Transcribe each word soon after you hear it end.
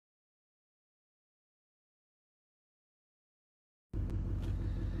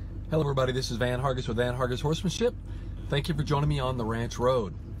Hello everybody, this is Hargis with Hargis Horsemanship. Thank you for joining me on the Ranch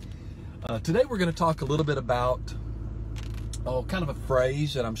Road. Today we're going to talk a little bit about kind of a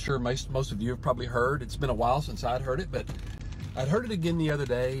phrase that I'm sure most of you have probably heard. It's been a while since I'd heard it, but I'd heard it again the other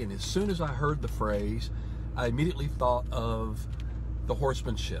day, and as soon as I heard the phrase, I immediately thought of the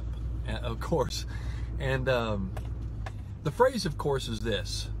Horsemanship, of course. And the phrase, of course, is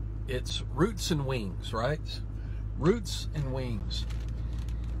this. It's roots and wings, right? Roots and wings.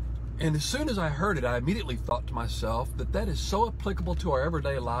 And as soon as I heard it, I immediately thought to myself that that is so applicable to our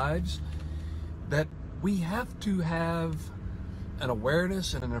everyday lives that we have to have an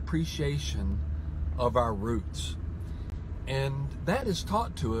awareness and an appreciation of our roots. And that is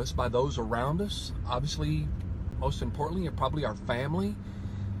taught to us by those around us, obviously, most importantly, probably our family.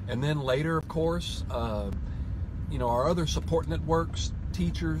 And then later, of course, our other support networks,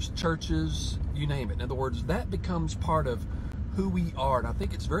 teachers, churches, you name it. In other words, that becomes part of who we are. And I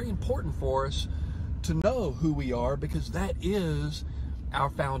think it's very important for us to know who we are, because that is our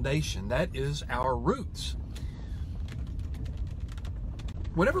foundation. That is our roots.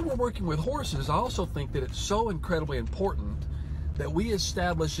 Whenever we're working with horses, I also think that it's so incredibly important that we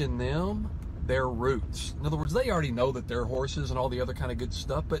establish in them their roots. In other words, they already know that they're horses and all the other kind of good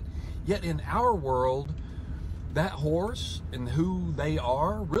stuff, but yet in our world, that horse and who they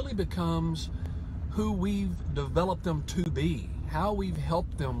are really becomes who we've developed them to be, how we've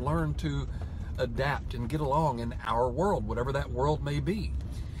helped them learn to adapt and get along in our world, whatever that world may be.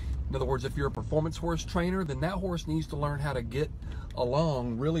 In other words, if you're a performance horse trainer, then that horse needs to learn how to get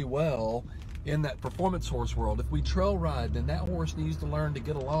along really well in that performance horse world. If we trail ride, then that horse needs to learn to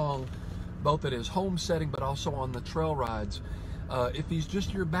get along both at his home setting but also on the trail rides. If he's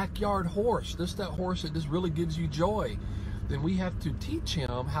just your backyard horse, that horse that just really gives you joy, then we have to teach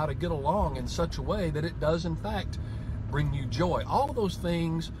him how to get along in such a way that it does in fact bring you joy. All of those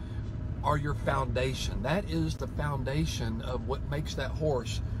things are your foundation. That is the foundation of what makes that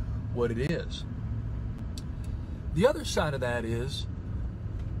horse what it is. The other side of that is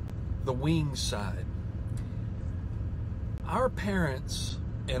the wings side. Our parents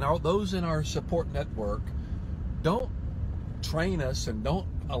and those in our support network don't train us and don't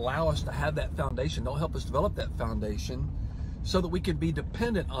allow us to have that foundation, don't help us develop that foundation so that we can be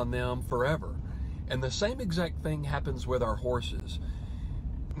dependent on them forever. And the same exact thing happens with our horses.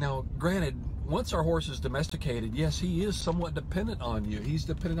 Now, granted, once our horse is domesticated, yes, he is somewhat dependent on you. He's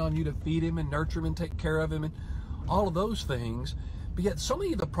dependent on you to feed him and nurture him and take care of him and all of those things. But yet so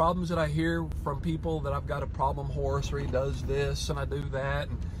many of the problems that I hear from people that I've got a problem horse, or he does this and I do that.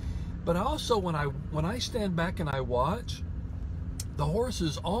 But also when I stand back and I watch, the horse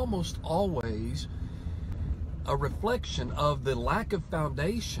is almost always a reflection of the lack of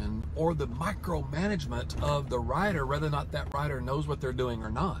foundation or the micromanagement of the rider, whether or not that rider knows what they're doing or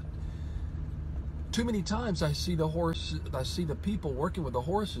not. Too many times I see the people working with the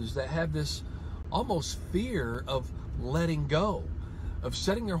horses that have this almost fear of letting go, of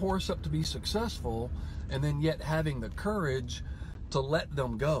setting their horse up to be successful, and then yet having the courage to let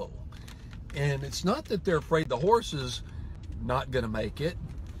them go. And it's not that they're afraid the horse is not going to make it.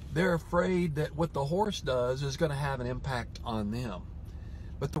 They're afraid that what the horse does is going to have an impact on them.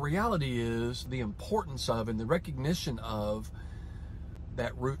 But the reality is the importance of and the recognition of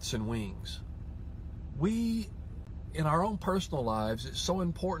that roots and wings. We, in our own personal lives, it's so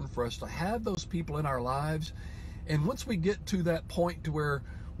important for us to have those people in our lives. And once we get to that point to where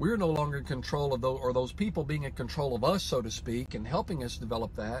we're no longer in control of those, or those people being in control of us, so to speak, and helping us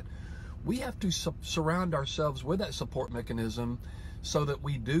develop that, we have to surround ourselves with that support mechanism so that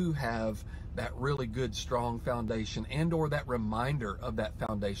we do have that really good, strong foundation, and or that reminder of that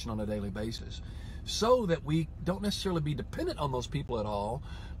foundation on a daily basis, so that we don't necessarily be dependent on those people at all,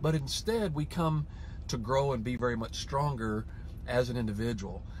 but instead we come to grow and be very much stronger as an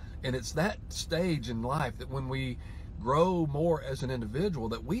individual. And it's that stage in life that when we grow more as an individual,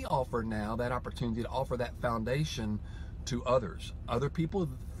 that we offer now that opportunity to offer that foundation to others.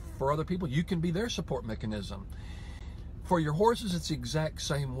 For other people, you can be their support mechanism. For your horses, it's the exact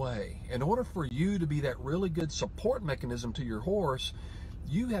same way. In order for you to be that really good support mechanism to your horse,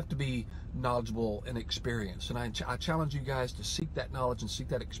 you have to be knowledgeable and experienced. And I challenge you guys to seek that knowledge and seek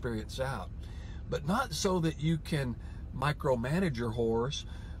that experience out. But not so that you can micromanage your horse,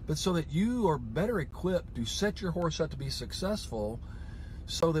 but so that you are better equipped to set your horse up to be successful,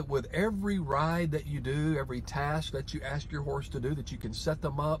 so that with every ride that you do, every task that you ask your horse to do, that you can set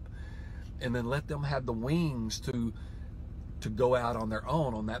them up and then let them have the wings to go out on their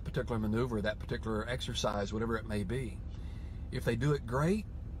own on that particular maneuver, that particular exercise, whatever it may be. If they do it great,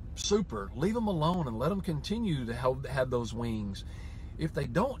 super. Leave them alone and let them continue to have those wings. If they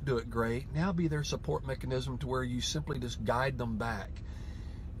don't do it great, now be their support mechanism to where you simply just guide them back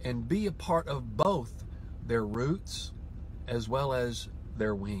and be a part of both their roots as well as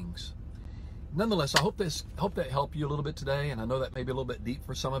their wings. Nonetheless, I hope that helped you a little bit today, and I know that may be a little bit deep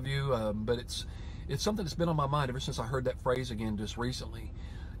for some of you, but it's something that's been on my mind ever since I heard that phrase again just recently,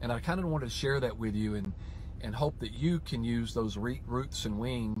 and I kind of wanted to share that with you and hope that you can use those roots and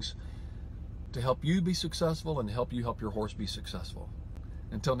wings to help you be successful and help you help your horse be successful.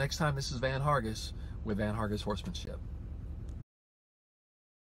 Until next time, this is Van Hargis with Van Hargis Horsemanship.